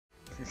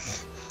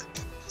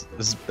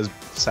as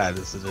sad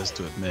as it is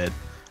to admit,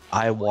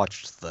 I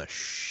watched the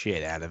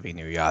shit out of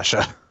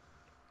Inuyasha.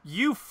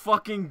 You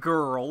fucking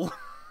girl.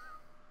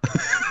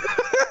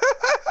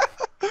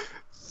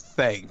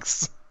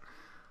 Thanks.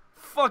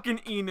 Fucking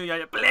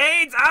Inuyasha.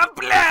 Blades of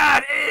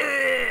blood!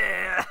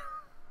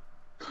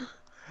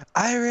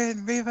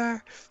 Iron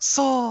Reaver,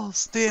 Soul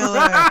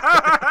Stealer!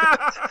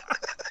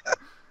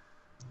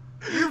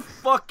 You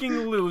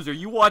fucking loser.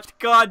 You watched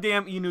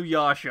goddamn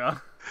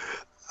Inuyasha.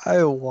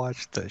 I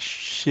watched the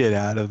shit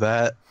out of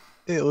that.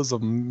 It was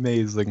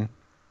amazing.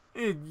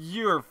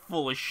 You're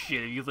full of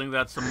shit if you think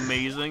that's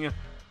amazing.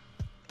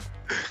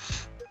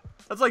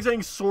 That's like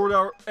saying Sword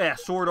Art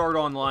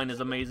Online is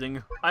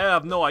amazing. I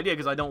have no idea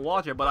because I don't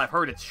watch it, but I've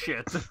heard it's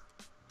shit.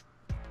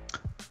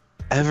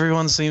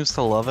 Everyone seems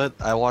to love it.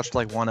 I watched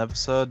like one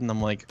episode and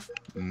I'm like,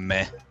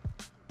 meh.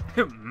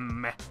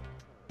 Meh.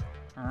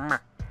 Meh.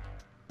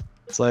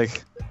 It's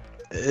like,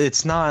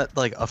 it's not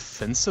like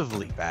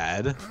offensively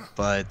bad,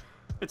 but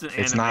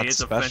it's not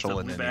special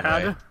in any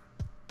way.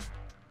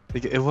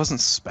 Like, it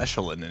wasn't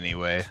special in any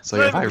way.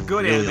 So if I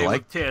good really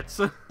liked tits.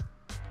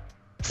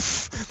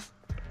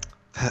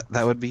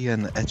 that would be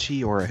an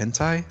ecchi or a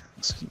hentai,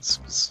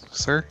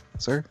 sir,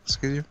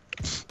 excuse you.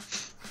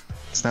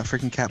 It's not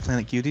freaking Cat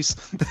Planet Cuties.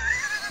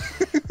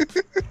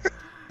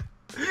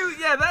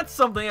 Yeah, that's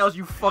something else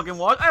you fucking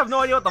watch. I have no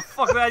idea what the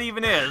fuck that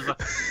even is. The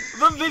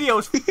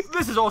videos.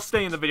 This is all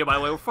staying in the video, by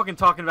the way. We're fucking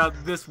talking about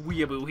this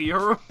weeaboo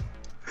here.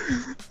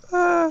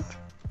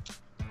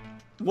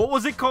 What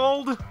was it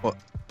called? What?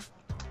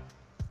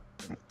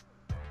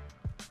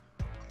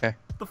 Okay.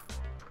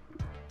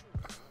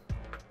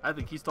 I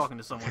think he's talking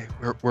to someone. Okay,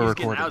 we're he's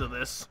getting recording. out of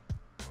this.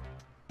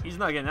 He's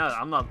not getting out.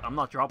 I'm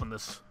not dropping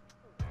this.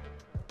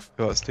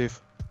 Go on, Steve.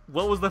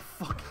 What was the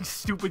fucking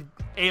stupid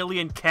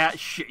alien cat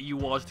shit you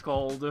watched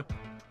called?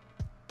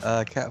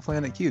 Cat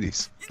Planet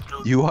Cuties.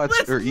 You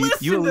watched, or you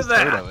at least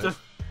heard of it.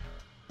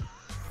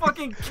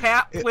 Fucking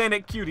Cat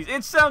Planet Cuties.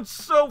 It sounds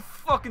so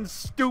fucking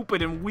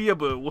stupid and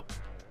weeaboo.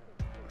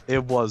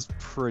 It was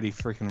pretty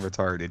freaking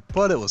retarded,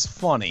 but it was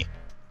funny.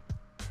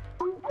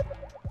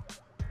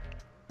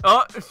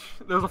 Oh,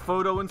 there's a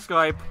photo in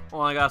Skype.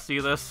 Oh, I gotta see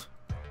this.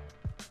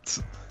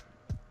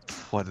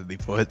 What did he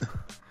put?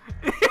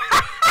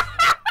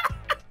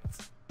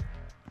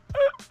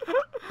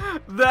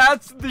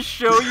 That's the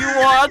show you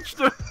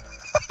watched?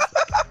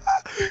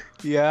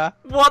 Yeah.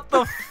 What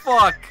the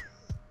fuck?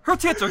 Her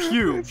tits are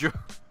huge.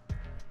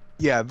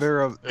 Yeah,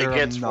 they're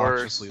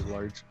obnoxiously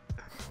large.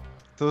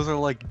 Those are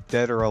like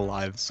dead or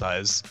alive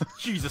size.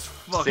 Jesus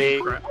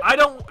fucking Christ.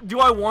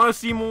 Do I want to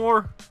see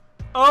more?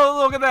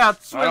 Oh, look at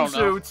that.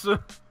 Swimsuits.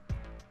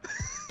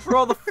 For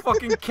all the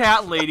fucking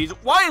cat ladies.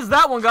 Why is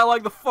that one got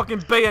like the fucking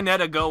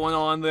Bayonetta going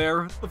on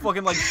there? The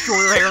fucking like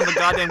shorter hair and the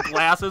goddamn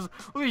glasses.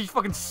 Look at you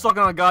fucking sucking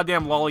on a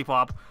goddamn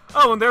lollipop.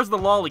 Oh, and there's the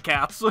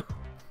lollicats.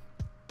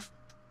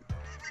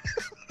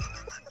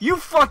 You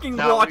fucking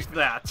watched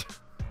that.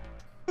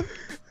 It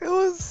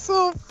was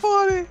so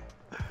funny.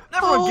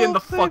 Everyone getting the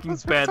fucking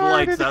bad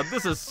lights out.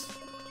 This is...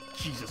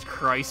 Jesus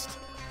Christ.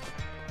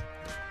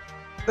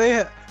 They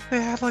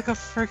had like a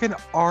freaking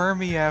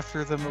army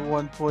after them at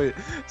one point.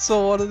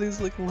 So one of these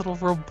like little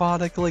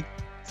robotic like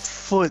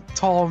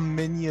foot-tall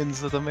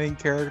minions that the main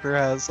character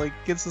has like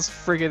gets this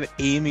friggin'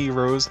 Amy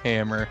Rose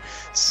hammer,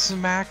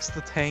 smacks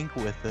the tank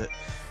with it,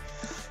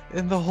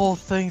 and the whole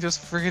thing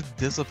just friggin'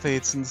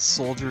 dissipates and the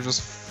soldier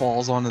just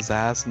falls on his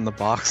ass in the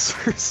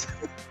boxers.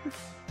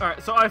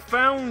 Alright, so I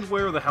found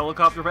where the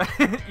helicopter...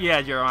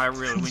 Yeah, Jeremiah,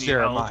 really, we need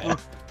help.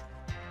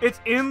 It's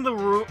in the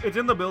room. It's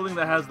in the building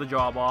that has the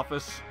job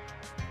office.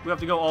 We have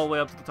to go all the way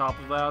up to the top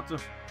of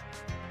that.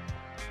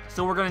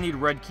 So we're gonna need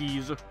red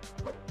keys.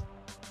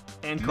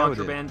 And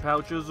contraband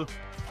pouches.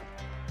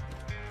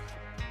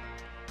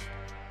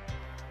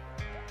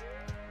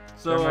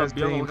 So,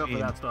 be on the lookout for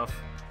that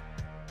stuff.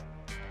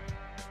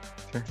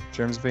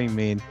 Germ's being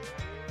mean.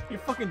 You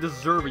fucking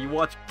deserve it. You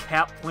watch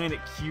Cat Planet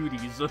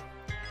Cuties.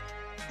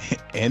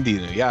 And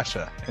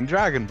Inuyasha. And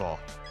Dragon Ball.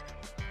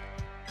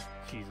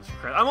 Jesus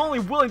Christ. I'm only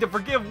willing to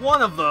forgive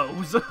one of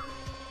those.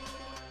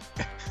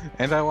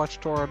 And I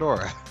watched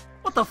Toradora.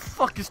 What the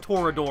fuck is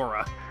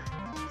Toradora?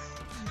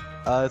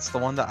 It's the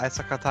one that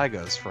Isaka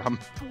Taiga's from.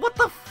 What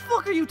the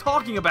fuck are you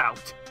talking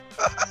about?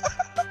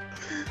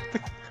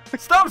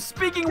 Stop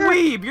speaking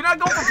weeb! You're not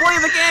going to play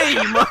the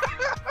game!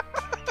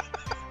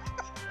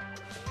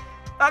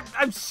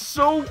 I'm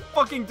so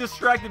fucking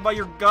distracted by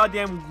your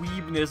goddamn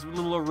weebness,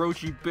 little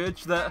Orochi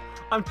bitch, that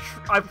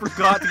I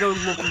forgot to go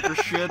looking for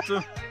shit.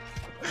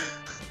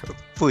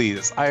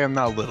 Please, I am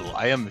not little.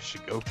 I am a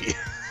Shigoki.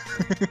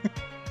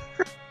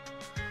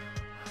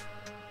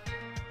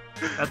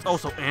 That's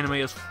also anime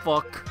as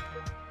fuck.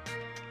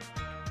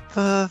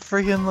 The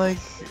friggin' like...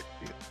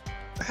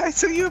 I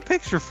sent you a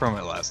picture from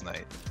it last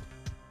night.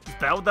 Is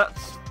that what that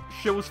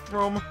shit was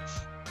from?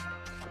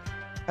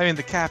 I mean,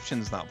 the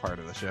caption's not part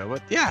of the show,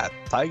 but yeah,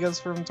 Taiga's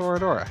from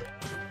Toradora.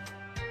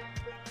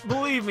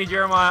 Believe me,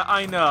 Jeremiah,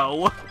 I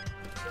know.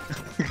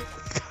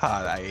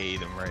 God, I hate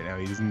him right now.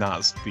 He's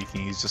not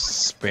speaking, he's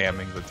just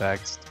spamming the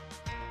text.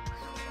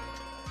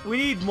 We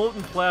need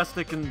molten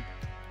plastic and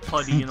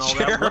putty and all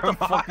that. What the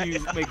fuck do you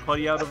make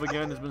putty out of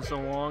again? It's been so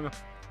long.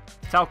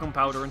 Talcum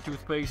powder and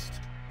toothpaste.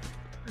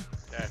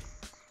 Okay.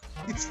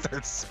 He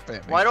starts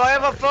spamming. Why do I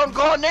have a phone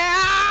call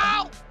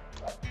now?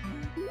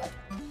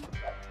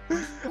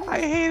 I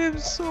hate him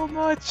so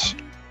much.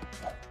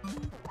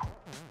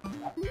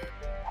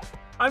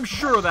 I'm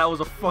sure that was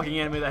a fucking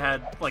anime that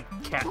had, like,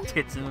 cat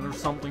tits in it or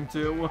something,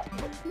 too.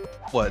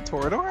 What,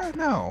 Toradora?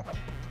 No.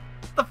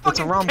 The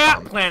fucking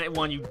Cat Planet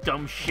one, you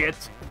dumb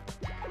shit.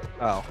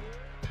 Oh.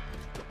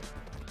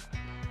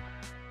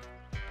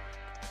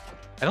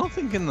 I don't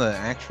think in the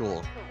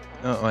actual...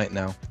 Oh, wait,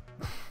 no.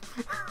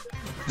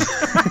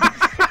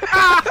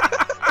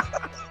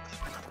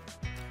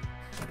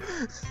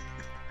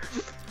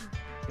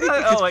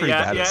 Oh,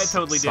 yeah, it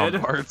totally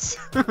did. Parts.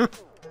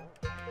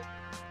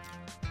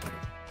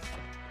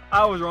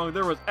 I was wrong.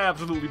 There was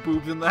absolutely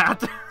boobs in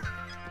that.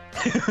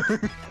 Wait,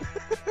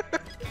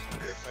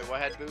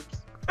 what had boobs?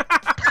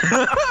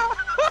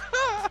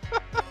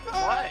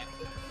 What?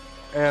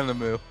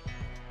 Animu.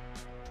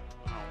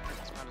 Oh,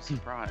 it's not a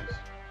surprise.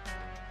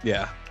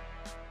 Yeah.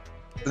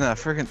 Nah,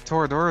 freaking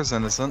Toradora's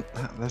innocent.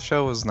 That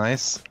show was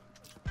nice.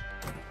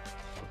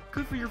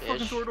 Good for your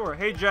fucking Toradora.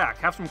 Hey, Jack,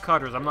 have some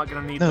cutters. I'm not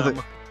gonna need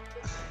them.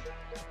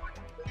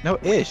 No,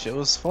 ish. It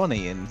was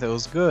funny and it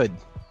was good.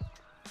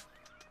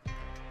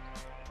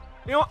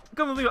 You know what?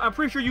 Come to believe it, I'm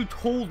pretty sure you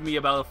told me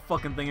about a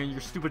fucking thing in your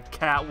stupid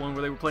cat one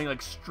where they were playing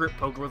like strip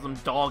poker with some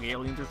dog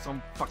aliens or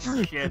some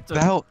fucking shit.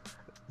 That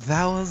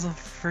was a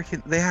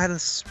freaking... They had a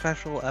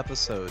special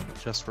episode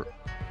just for...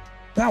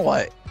 Now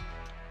what?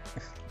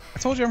 I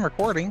told you I'm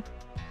recording.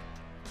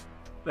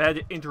 They had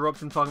to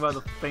interrupt him talking about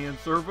the fan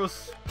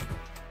service.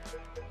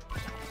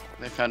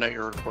 They found out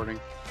you're recording.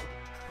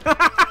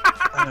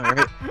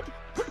 Alright.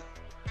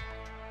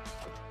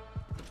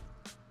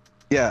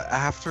 Yeah,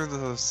 after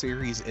the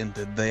series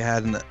ended, they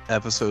had an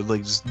episode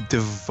like just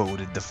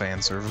devoted to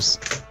fan service.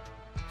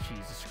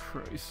 Jesus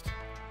Christ.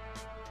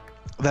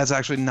 That's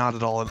actually not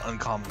at all an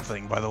uncommon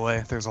thing, by the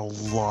way. There's a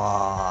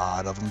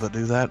lot of them that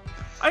do that.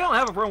 I don't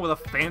have a problem with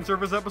a fan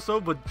service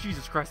episode, but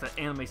Jesus Christ, that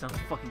anime sounds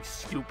fucking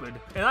stupid.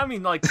 And I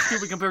mean, like,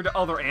 stupid compared to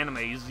other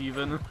animes,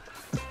 even.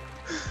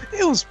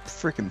 It was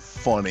freaking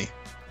funny.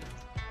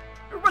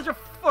 You're a bunch of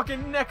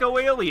fucking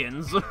Neko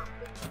aliens.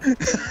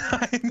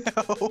 I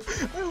know.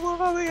 I love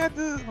how they had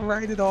to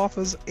write it off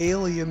as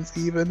aliens,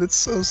 even. It's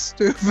so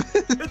stupid.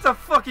 It's a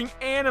fucking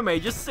anime.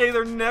 Just say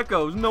they're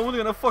Nekos. No one's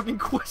gonna fucking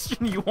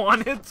question you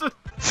on it.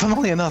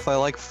 Funnily enough, I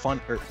like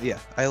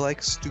I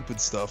like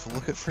stupid stuff.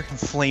 Look at freaking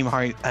Flame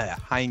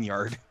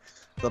Hineyard.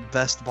 The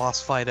best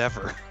boss fight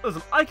ever.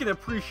 Listen, I can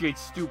appreciate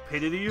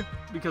stupidity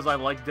because I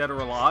like Dead or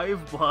Alive,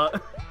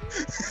 but...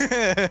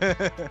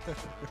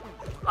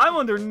 I'm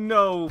under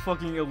no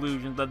fucking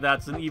illusion that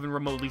that's an even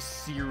remotely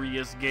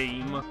serious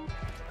game.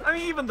 I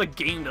mean, even the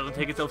game doesn't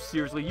take itself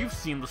seriously. You've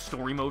seen the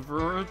story mode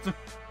for it.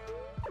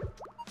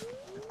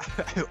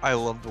 I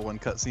love the one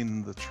cutscene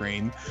in the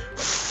train.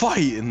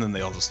 Fight! And then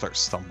they all just start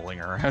stumbling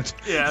around.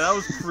 Yeah, that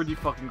was pretty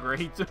fucking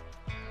great.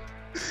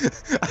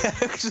 I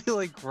actually,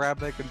 like,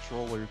 grabbed that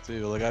controller,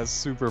 too. Like, I was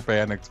super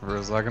panicked for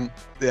a second.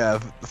 Yeah,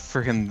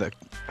 freaking the...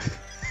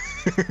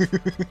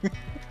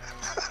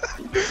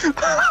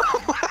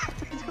 I'm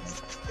laughing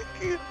just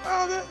thinking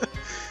about it.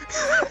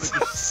 Like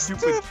the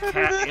stupid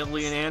cat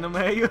alien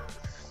anime.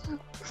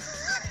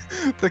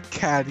 The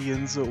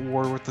Catians at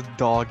war with the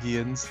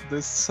Dogians.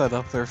 They set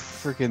up their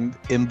freaking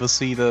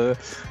embassy to,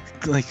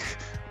 like,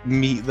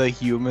 meet the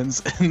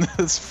humans in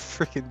this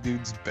freaking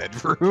dude's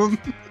bedroom.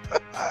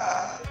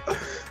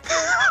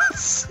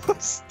 So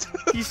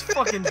stupid. He's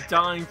fucking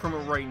dying from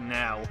it right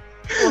now.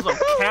 Also,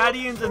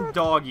 Catians and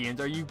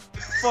Dogians, are you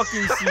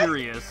fucking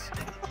serious?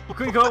 We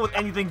couldn't come up with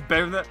anything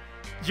better than that.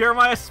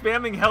 Jeremiah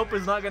spamming help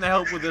is not gonna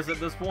help with this at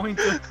this point.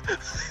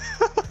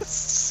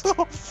 So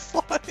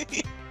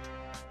funny.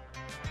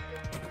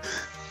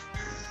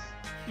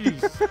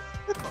 Jeez.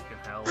 Fucking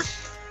hell.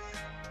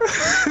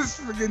 His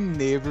freaking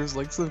neighbor's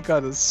like some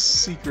kind of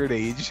secret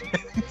agent.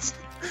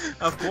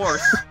 Of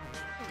course.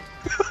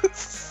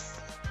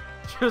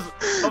 Just,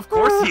 of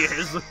course he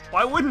is.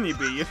 Why wouldn't he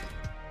be?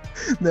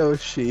 No,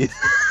 she.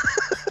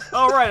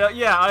 Oh, right,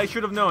 yeah, I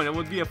should have known. It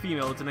would be a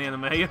female. It's an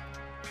anime.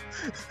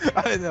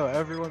 I know,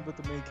 everyone but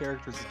the main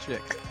character's a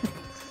chick.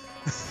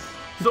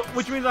 So,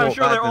 which means I'm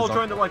sure they're all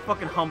trying to, like,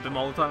 fucking hump him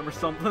all the time or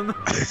something.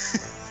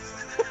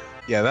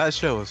 Yeah, that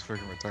show was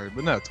freaking retarded.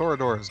 But no,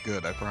 Toradora is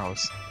good, I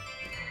promise.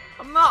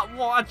 I'm not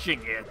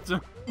watching it.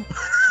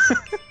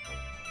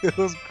 It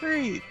was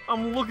great.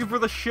 I'm looking for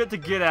the shit to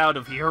get out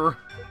of here.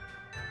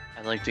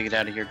 I'd like to get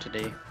out of here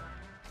today.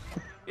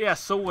 Yeah,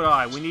 so would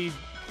I. We need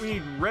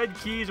red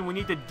keys and we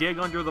need to dig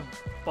under the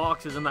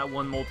boxes in that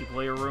one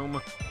multiplayer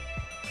room.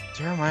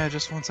 Jeremiah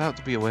just wants out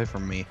to be away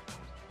from me.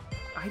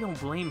 I don't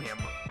blame him.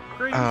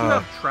 Great, you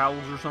have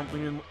trowels or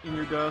something in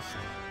your desk?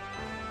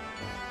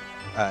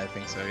 I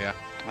think so, yeah.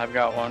 I've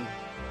got one.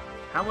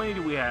 How many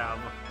do we have?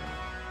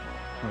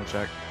 Let me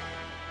check.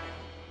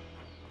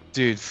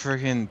 Dude,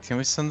 friggin', can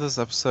we send this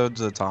episode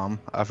to Tom?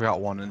 I've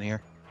got one in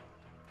here.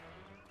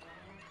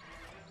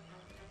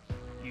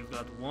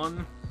 got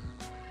one.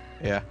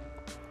 Yeah.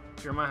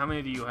 Jeremiah, how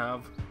many do you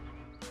have?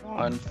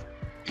 One.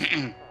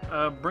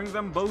 Bring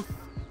them both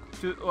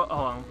to... hold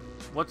on.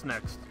 What's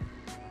next?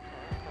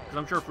 Because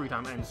I'm sure free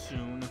time ends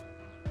soon.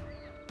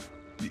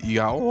 You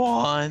got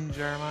one,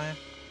 Jeremiah?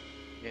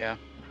 Yeah.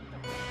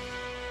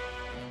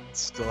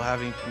 Still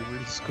having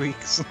puberty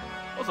squeaks.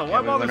 Also, Yeah,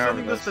 why we bother went over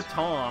sending this to this.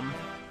 Tom?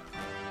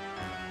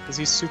 Because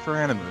he's super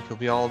anime. He'll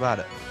be all about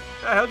it.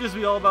 Yeah, he'll just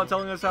be all about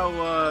telling us how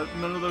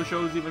none of those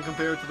shows even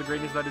compare to the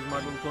greatness that is My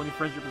Little Pony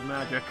Friendship is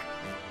Magic.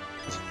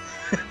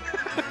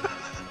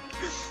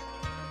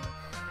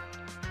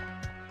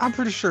 I'm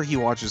pretty sure he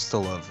watches To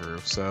Love Her,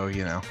 so,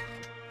 you know.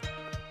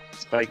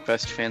 Spike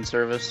Best fan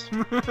service.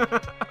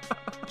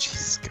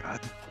 Jesus God.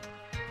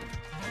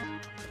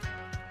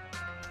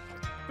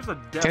 There's a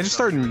death Can I just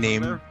start sentence,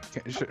 name...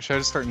 isn't Should I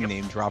just start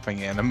name dropping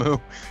Animu?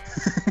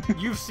 there?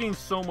 You've seen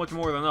so much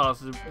more than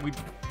us.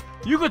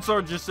 You could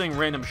start just saying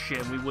random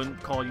shit and we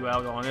wouldn't call you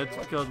out on it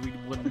because we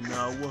wouldn't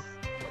know.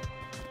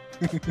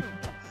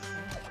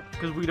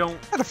 Because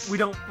we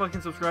don't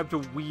fucking subscribe to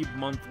Weeb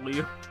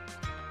Monthly.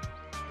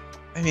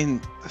 I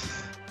mean,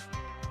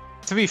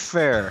 to be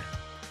fair,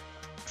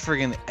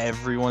 friggin'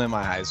 everyone in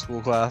my high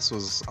school class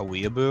was a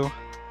weeaboo,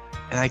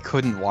 and I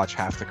couldn't watch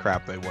half the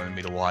crap they wanted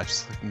me to watch.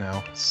 It's like,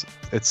 no,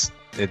 it's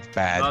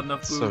bad. Not enough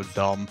It's so boobs.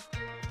 dumb.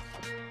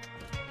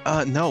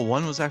 No,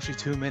 one was actually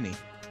too many.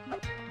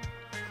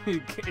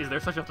 Is there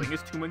such a thing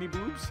as too many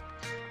boobs?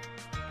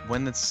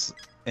 When it's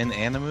an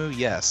anime,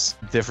 yes.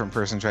 Different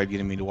person tried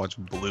getting me to watch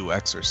Blue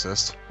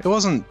Exorcist. It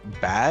wasn't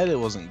bad, it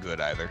wasn't good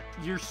either.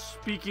 You're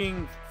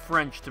speaking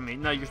French to me.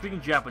 No, you're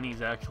speaking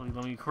Japanese, actually.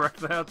 Let me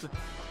correct that.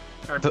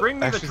 Alright, bring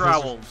me the actually,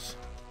 trowels.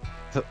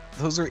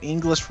 Those are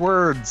English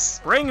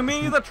words. Bring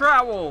me the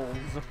trowels!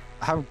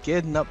 I'm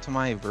getting up to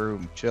my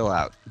room. Chill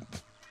out.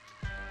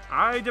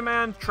 I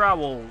demand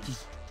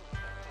trowels.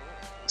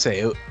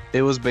 Say,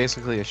 it was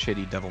basically a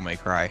shitty Devil May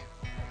Cry.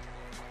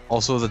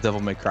 Also, the Devil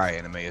May Cry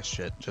anime is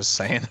shit, just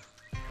saying.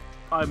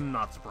 I'm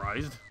not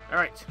surprised.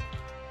 Alright,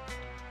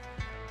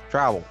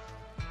 Travel.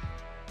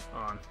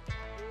 on.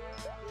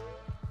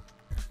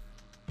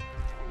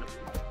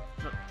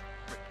 No.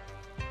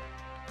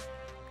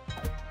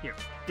 Here,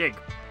 dig.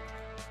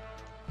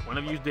 One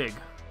of you dig.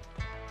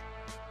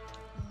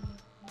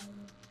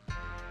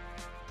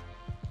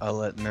 I'll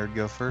let Nerd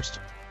go first.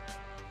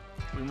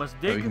 We must So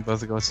we dig can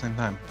both go at the same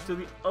time. to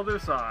the other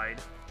side.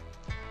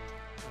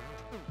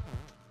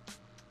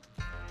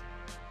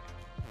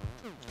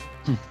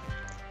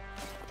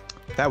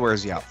 That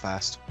wears you out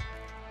fast.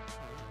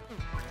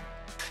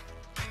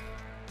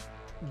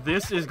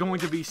 This is going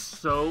to be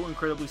so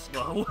incredibly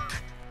slow.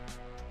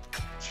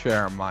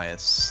 Jeremiah,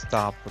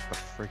 stop with the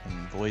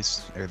freaking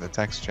voice or the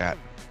text chat.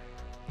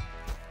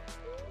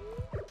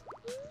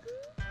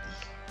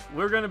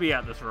 We're gonna be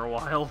at this for a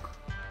while.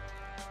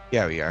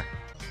 Yeah, we are.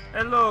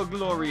 Hello,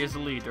 glorious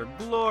leader.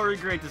 Glory,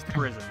 greatest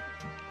prison.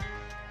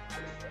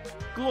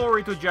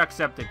 Glory to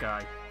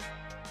Jacksepticeye.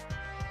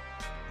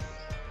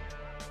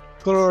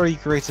 Glory,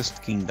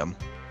 greatest kingdom.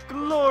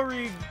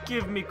 Glory,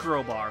 give me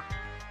crowbar.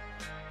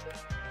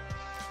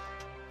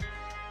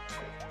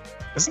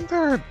 Isn't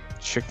there a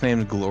chick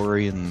named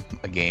Glory in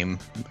a game,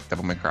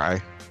 Devil May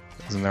Cry?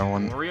 Isn't there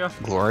one? Gloria?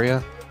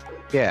 Gloria?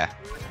 Yeah.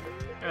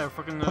 Yeah,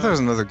 fucking I thought there was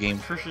another game.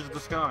 Trish's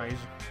Disguise.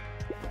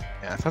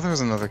 Yeah, I thought there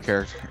was another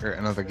character, or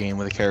another game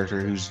with a character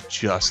who's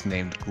just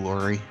named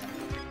Glory.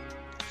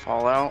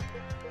 Fallout.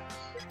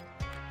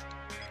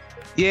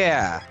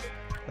 Yeah,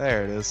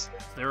 there it is.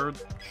 Is there a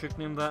chick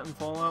named that in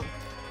Fallout?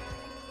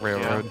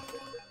 Railroad.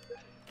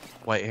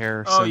 White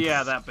hair. Oh synth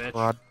yeah, that bitch.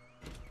 squad.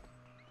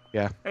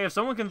 Yeah. Hey, if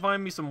someone can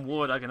find me some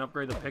wood, I can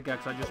upgrade the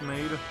pickaxe I just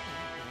made.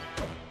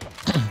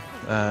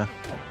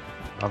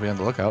 I'll be on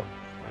the lookout.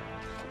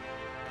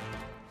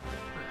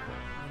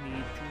 I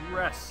need to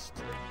rest.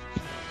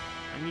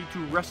 I need to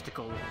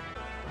resticle.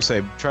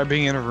 Say, try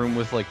being in a room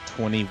with like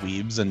 20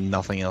 weebs and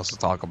nothing else to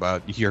talk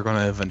about. You're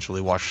gonna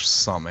eventually watch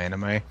some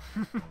anime.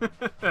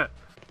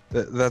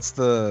 That's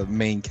the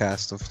main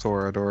cast of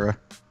Toradora.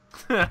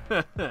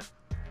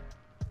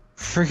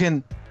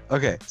 Freaking.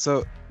 Okay,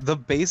 so the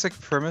basic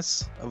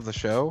premise of the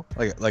show,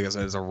 like I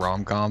said, is a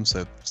rom-com,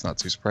 so it's not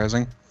too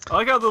surprising. I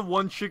like how the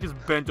one chick is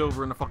bent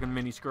over in a fucking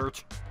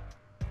miniskirt.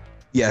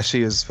 Yeah,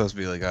 she is supposed to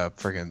be like a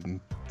freaking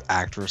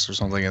actress or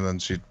something, and then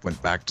she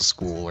went back to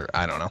school, or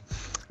I don't know.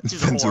 It's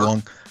She's a been too whore.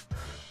 long.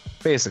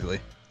 Basically,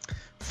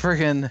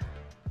 freaking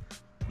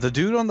the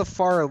dude on the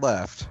far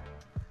left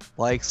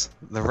likes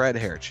the red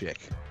hair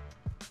chick.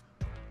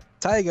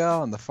 Taiga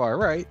on the far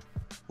right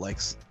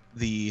likes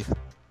the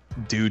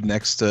dude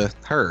next to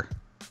her.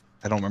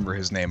 I don't remember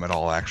his name at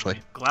all, actually.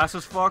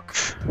 Glasses fuck.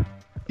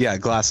 Yeah,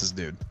 glasses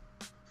dude.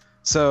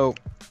 So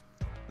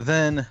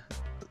then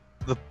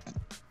the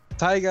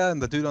Taiga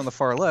and the dude on the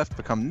far left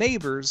become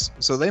neighbors,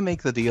 so they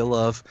make the deal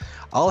of,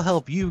 I'll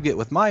help you get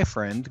with my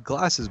friend,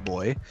 Glasses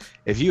Boy,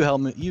 if you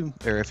help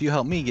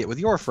me get with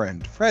your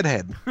friend,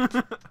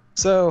 Fredhead.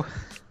 So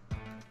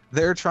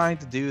they're trying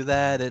to do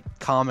that. It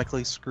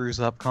comically screws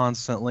up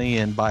constantly,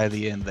 and by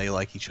the end they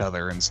like each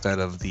other instead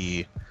of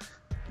the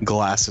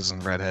Glasses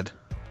and Redhead.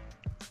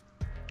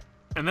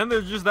 And then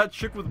there's just that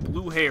chick with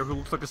blue hair who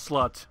looks like a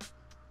slut.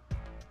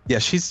 Yeah,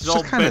 she's She's just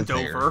all kind of bent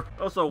there. over.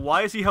 Also,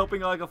 why is he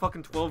helping like a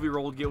fucking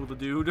 12-year-old get with a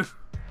dude?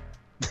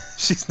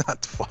 She's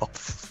not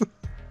 12.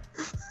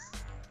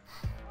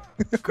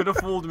 Could have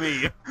fooled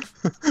me.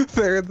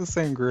 They're in the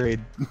same grade.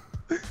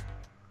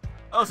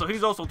 Oh, so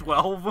he's also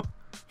 12.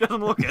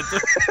 Doesn't look it.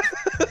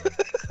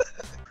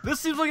 This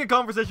seems like a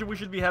conversation we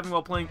should be having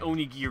while playing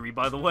Onigiri,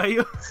 by the way.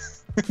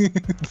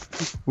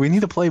 We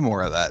need to play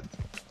more of that.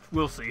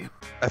 We'll see.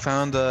 I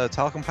found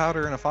talcum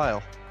powder in a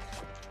file.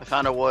 I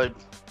found a wood.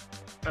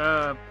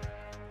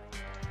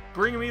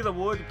 Bring me the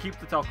wood, keep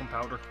the talcum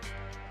powder.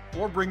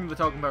 Or bring the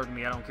talcum powder to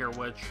me, I don't care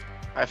which.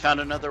 I found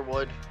another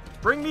wood.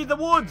 Bring me the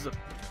woods!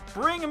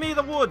 Bring me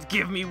the woods!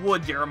 Give me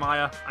wood,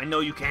 Jeremiah. I know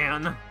you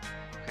can.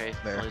 Okay,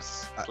 There.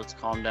 let's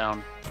calm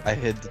down. I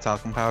hid the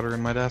talcum powder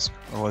in my desk.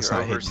 Well, it's You're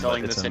not hidden,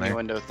 overselling but it's this in there.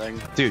 innuendo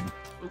thing. Dude,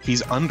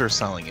 he's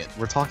underselling it.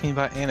 We're talking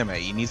about anime.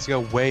 He needs to go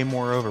way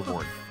more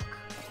overboard.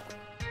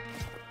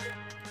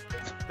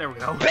 There we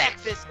go.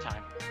 Back this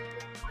time.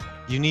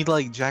 You need,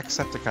 like,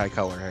 Jacksepticeye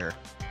color hair.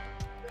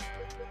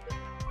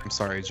 I'm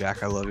sorry,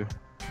 Jack. I love you.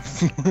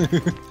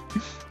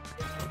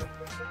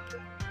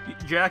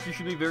 Jack, you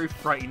should be very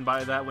frightened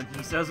by that when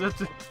he says it.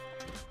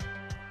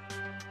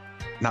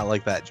 Not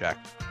like that, Jack.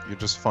 You're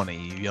just funny.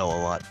 You yell a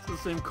lot. It's the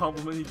same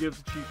compliment he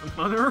gives to Chief and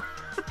Hunter.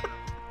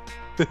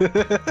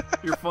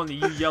 You're funny,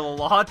 you yell a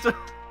lot.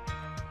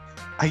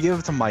 I give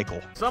it to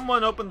Michael.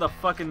 Someone open the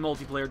fucking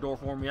multiplayer door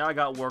for me, I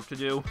got work to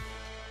do.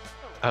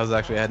 I was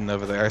actually heading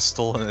over there. I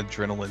stole an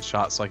adrenaline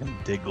shot so I can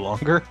dig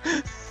longer.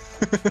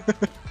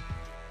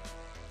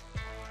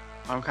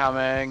 I'm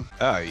coming.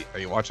 Oh, are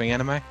you watching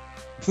anime?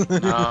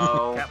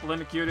 No.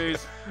 Capolina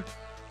cuties.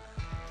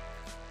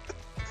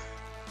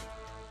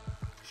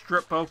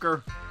 Strip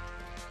poker.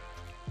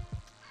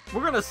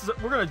 We're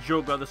gonna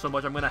joke about this so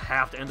much I'm gonna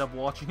have to end up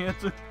watching it.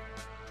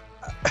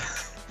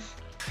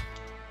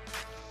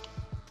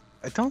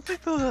 I don't think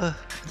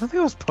it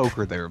was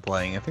poker they were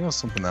playing. I think it was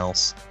something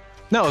else.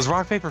 No, it was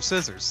rock paper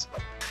scissors.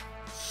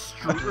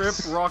 Strip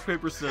rock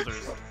paper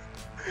scissors.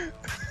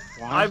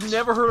 What? I've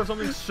never heard of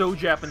something so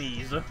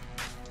Japanese.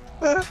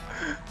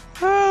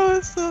 Oh,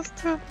 it's so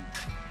stupid.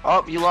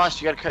 Oh, you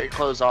lost. You gotta cut your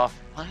clothes off.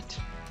 What?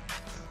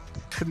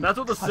 That's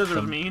what the Cut scissors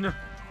them. mean.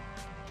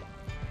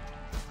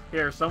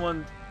 Here,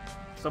 someone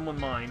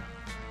mine.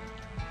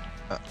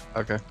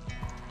 Okay.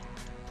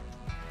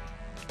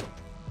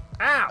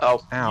 Ow!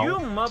 Oh, Ow.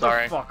 You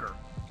Sorry. motherfucker!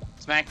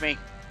 smack me.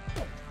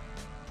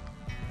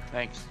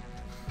 Thanks.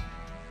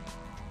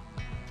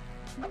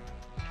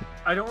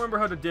 I don't remember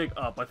how to dig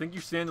up. I think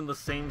you stand in the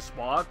same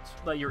spot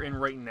that you're in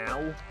right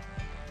now.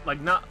 Like,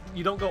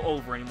 you don't go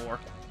over anymore.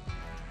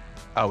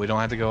 Oh, we don't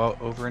have to go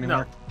over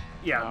anymore?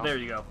 Yeah, No. there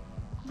you go.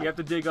 You have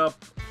to dig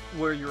up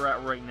where you're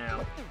at right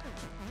now.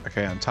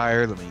 Okay, I'm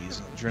tired. Let me use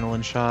an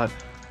adrenaline shot.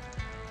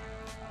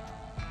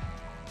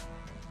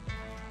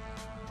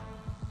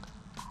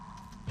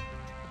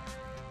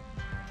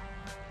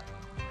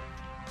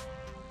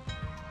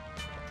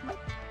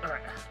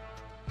 Alright.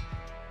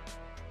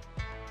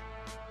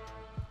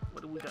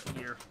 What do we got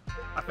here?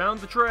 I found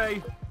the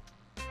tray!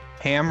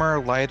 Hammer,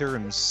 lighter,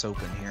 and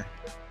soap in here.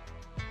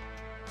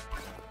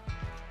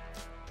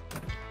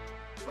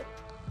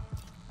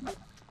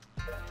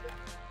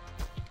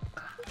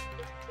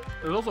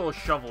 There's also a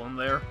shovel in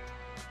there.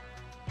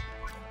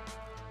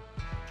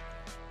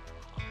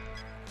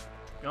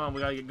 Come on,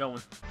 we gotta get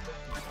going.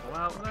 Pull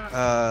out that.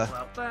 Pull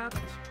out that.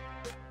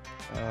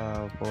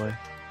 Oh boy.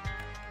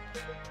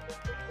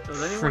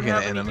 Does anyone Friggin'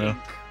 have any enemy. ink?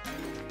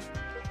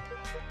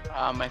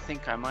 I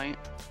think I might.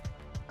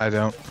 I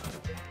don't.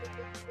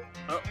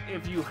 Oh,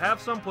 if you have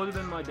some, put it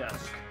in my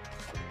desk.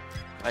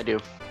 I do.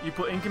 You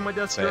put ink in my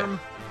desk, Say it. Grim?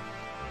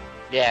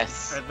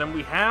 Yes. Alright, then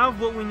we have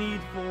what we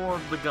need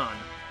for the gun.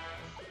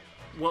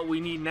 What we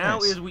need now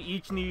Nice. is we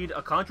each need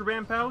a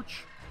contraband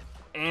pouch,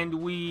 and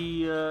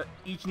we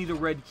each need a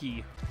red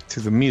key. To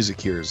the music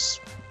here is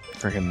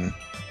freaking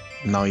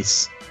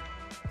nice.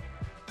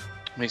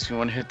 Makes me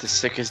want to hit the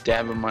sickest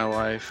dab of my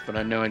life, but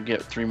I know I'd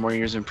get 3 more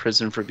years in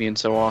prison for being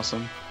so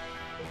awesome.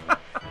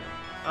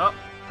 Oh,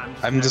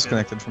 I'm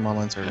disconnected from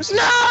online services.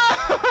 No!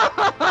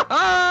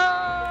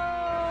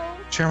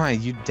 Jeremiah,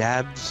 you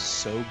dabbed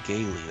so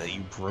gaily that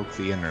you broke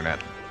the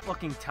internet.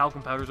 Fucking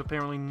talcum powder is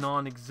apparently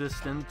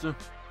non-existent.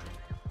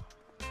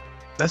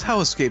 That's how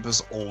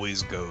Escapists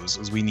always goes,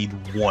 is we need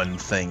one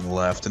thing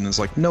left, and it's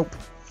like, nope.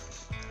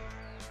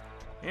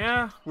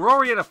 Yeah, we're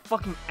already at a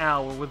fucking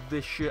hour with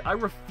this shit. I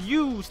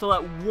refuse to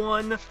let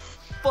one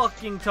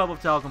fucking tub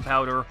of talcum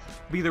powder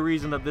be the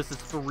reason that this is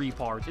 3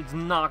 parts. It's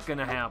not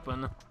gonna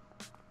happen.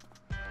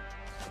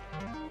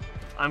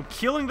 I'm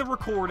killing the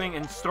recording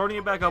and starting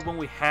it back up when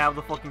we have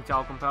the fucking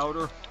talcum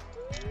powder.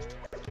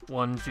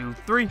 1, 2,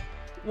 3.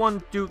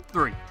 1, 2,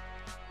 3.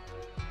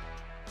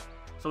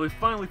 So we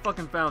finally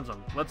fucking found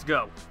some. Let's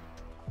go.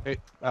 Hey,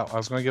 oh, I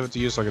was gonna give it to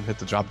you so I could hit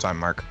the job time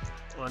mark.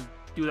 Well,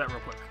 do that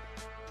real quick.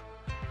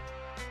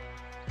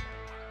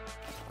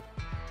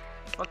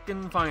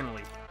 Fucking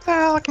finally.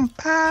 Talcum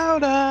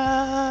powder.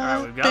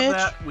 Alright, we've got bitch.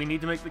 that. We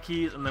need to make the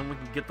keys, and then we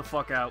can get the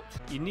fuck out.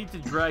 You need to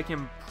drag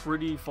him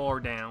pretty far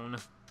down.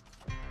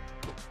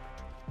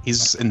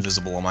 He's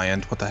invisible on my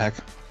end. What the heck?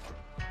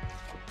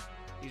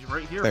 He's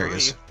right here There for he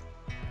is. me.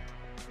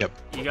 Yep.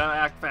 You gotta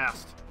act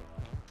fast.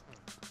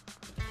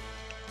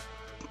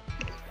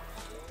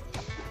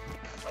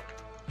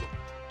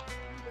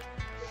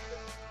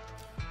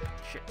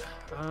 Shit.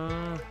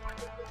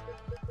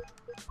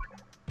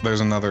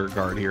 There's another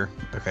guard here.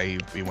 Okay,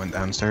 he went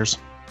downstairs.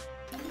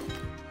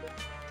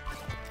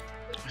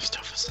 My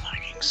stuff is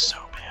lagging so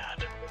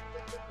bad.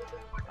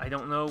 I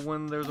don't know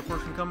when there's a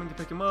person coming to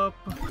pick him up.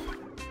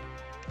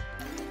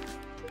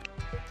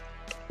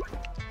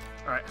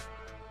 Alright.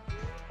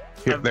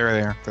 Here, there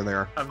they are. There they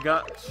are. I've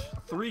got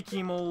 3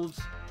 key molds.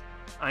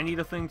 I need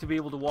a thing to be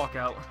able to walk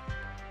out.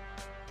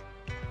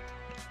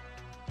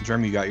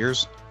 Jeremy, you got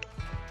yours?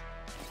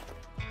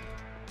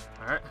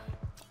 Alright.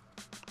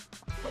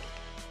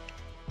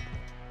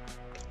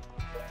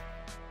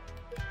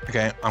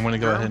 Okay, I'm gonna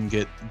go ahead and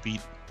get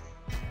beat.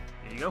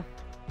 There you go.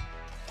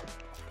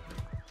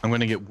 I'm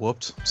gonna get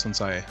whooped since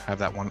I have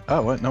that one.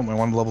 Oh, what? No, my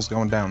one level's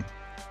going down.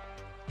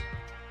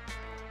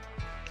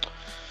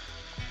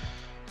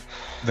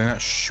 They're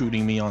not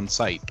shooting me on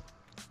sight.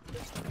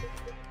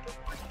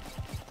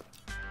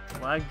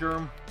 Lag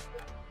germ.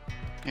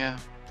 Yeah.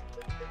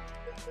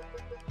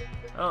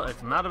 Oh,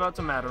 it's not about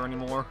to matter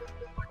anymore.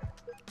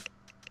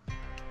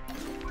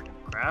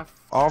 Craft.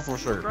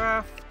 Officer,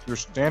 Craft. you're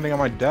standing on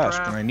my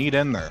desk and I need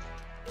in there.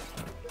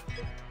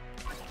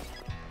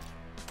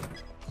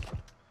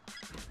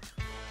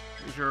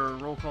 Here's your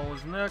roll call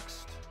is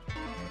next.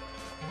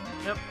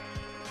 Yep.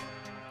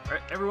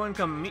 Alright, everyone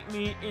come meet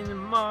me in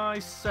my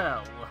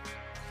cell.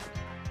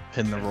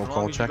 Pin the As roll long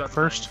call as you check got the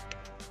first. thing.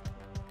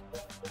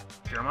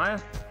 Jeremiah,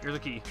 here's a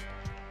key.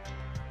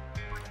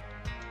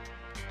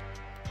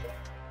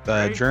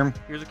 Ray, Germ,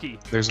 here's a key.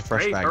 there's a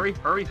fresh Ray, bag. hurry,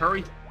 hurry,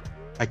 hurry.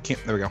 I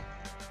can't, there we go.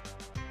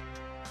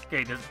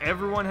 Okay, does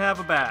everyone have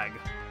a bag?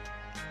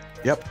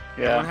 Yep,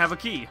 Everyone Yeah. have a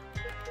key?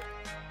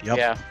 yep.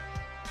 Yeah.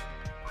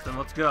 Then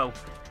let's go.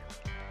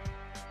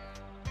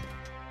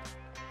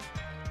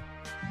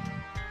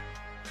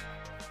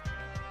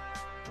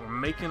 We're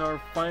making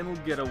our final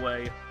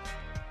getaway.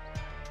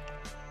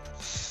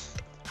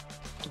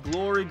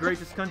 Glory,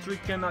 greatest country,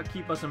 cannot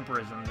keep us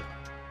imprisoned.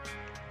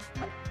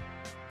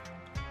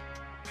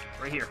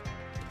 Right here.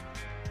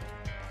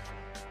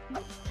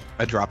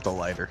 I dropped a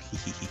lighter.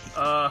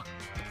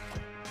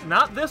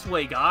 Not this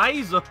way,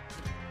 guys!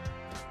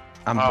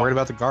 I'm Oh. worried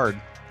about the guard.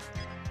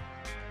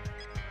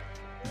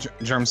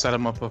 Germ, set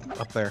him up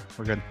there.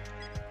 We're good.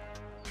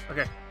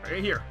 Okay,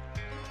 right here.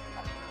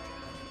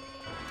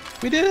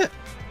 We did it!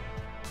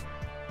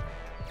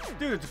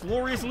 Dude, it's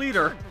Glorious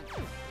Leader.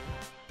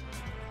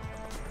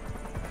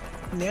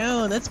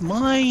 No, that's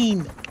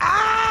mine!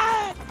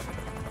 Ah!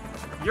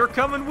 You're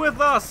coming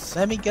with us!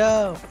 Let me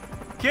go!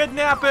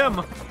 Kidnap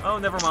him! Oh,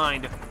 never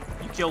mind.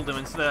 You killed him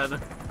instead.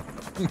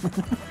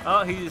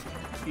 Oh, he's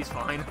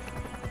fine.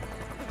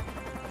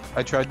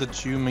 I tried to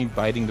chew me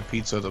biting the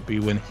pizza to be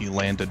when he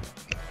landed.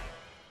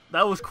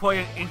 That was quite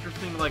an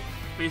interesting, like,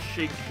 fish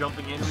shake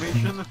jumping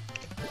animation.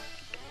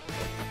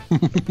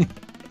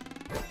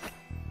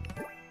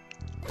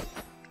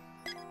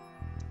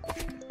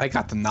 I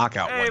got the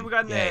knockout one. Hey, we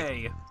got an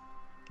Yay. A.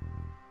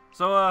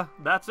 So,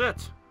 that's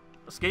it.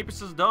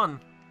 Escapists is done,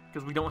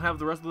 because we don't have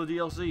the rest of the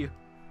DLC.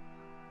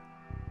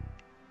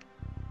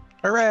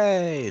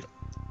 Hooray!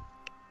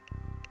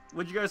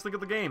 What'd you guys think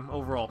of the game,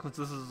 overall, since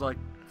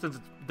it's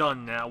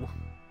done now?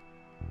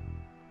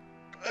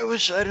 I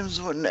wish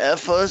items wouldn't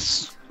F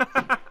us.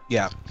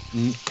 Yeah.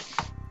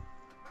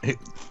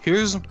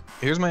 Here's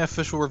my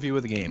official review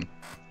of the game.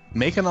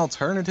 Make an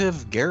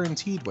alternative,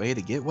 guaranteed way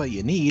to get what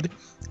you need,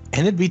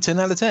 and it'd be 10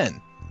 out of 10.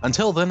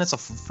 Until then, it's a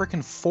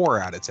freaking 4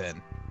 out of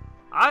 10.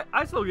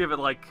 I still give it,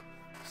 like,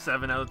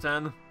 7 out of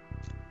 10.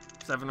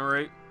 7 or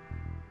 8.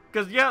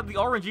 Because, yeah, the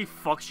RNG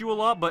fucks you a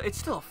lot, but it's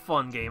still a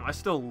fun game. I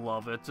still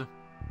love it.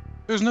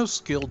 There's no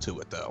skill to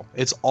it, though.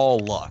 It's all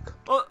luck.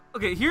 Well,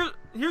 okay, here's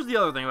the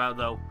other thing about it,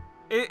 though.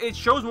 It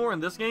shows more in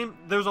this game.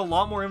 There's a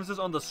lot more emphasis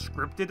on the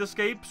scripted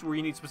escapes, where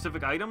you need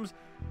specific items.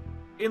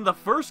 In the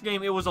first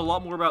game, it was a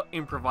lot more about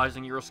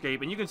improvising your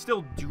escape, and you can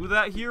still do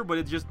that here, but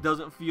it just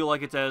doesn't feel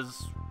like it's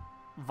as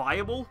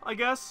viable, I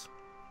guess.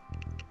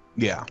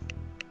 Yeah.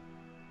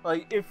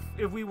 Like, if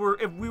we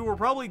were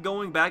probably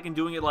going back and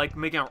doing it, like,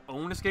 making our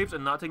own escapes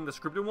and not taking the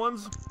scripted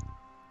ones,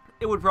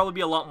 it would probably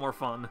be a lot more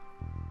fun.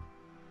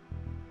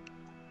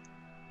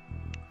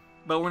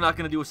 But we're not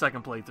going to do a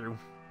second playthrough.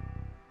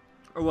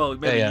 Or, well,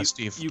 maybe yeah,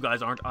 Steve. you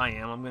guys aren't. I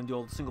am. I'm going to do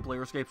all the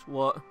single-player escapes.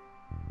 What?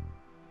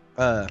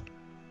 The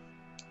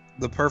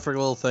perfect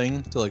little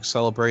thing to, like,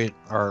 celebrate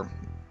our...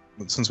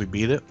 Since we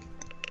beat it.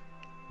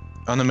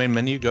 On the main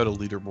menu, go to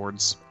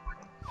leaderboards.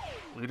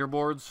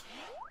 Leaderboards?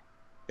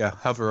 Yeah,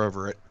 hover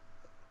over it.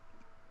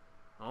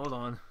 Hold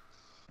on.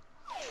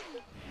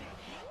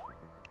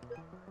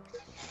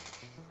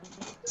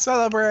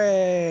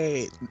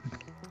 Celebrate!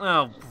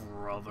 Oh,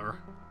 brother.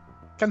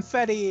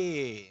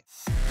 Confetti!